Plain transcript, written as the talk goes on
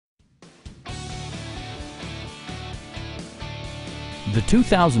The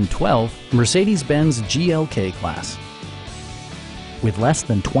 2012 Mercedes-Benz GLK-Class. With less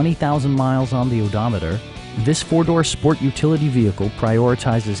than 20,000 miles on the odometer, this four-door sport utility vehicle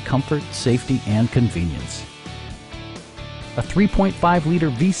prioritizes comfort, safety, and convenience. A 3.5-liter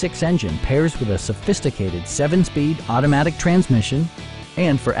V6 engine pairs with a sophisticated 7-speed automatic transmission,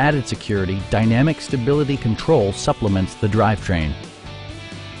 and for added security, dynamic stability control supplements the drivetrain.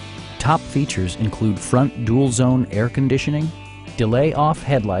 Top features include front dual-zone air conditioning, delay-off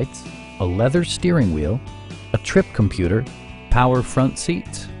headlights, a leather steering wheel, a trip computer, power front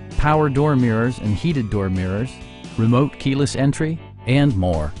seats, power door mirrors and heated door mirrors, remote keyless entry, and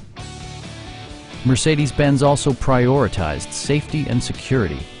more. Mercedes-Benz also prioritized safety and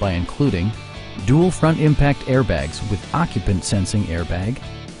security by including dual front impact airbags with occupant sensing airbag,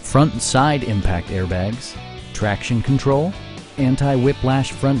 front and side impact airbags, traction control,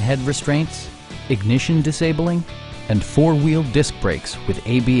 anti-whiplash front head restraints, ignition disabling, and four-wheel disc brakes with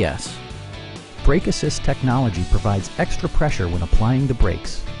ABS. Brake assist technology provides extra pressure when applying the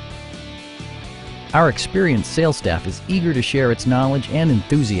brakes. Our experienced sales staff is eager to share its knowledge and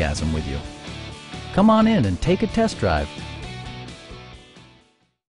enthusiasm with you. Come on in and take a test drive.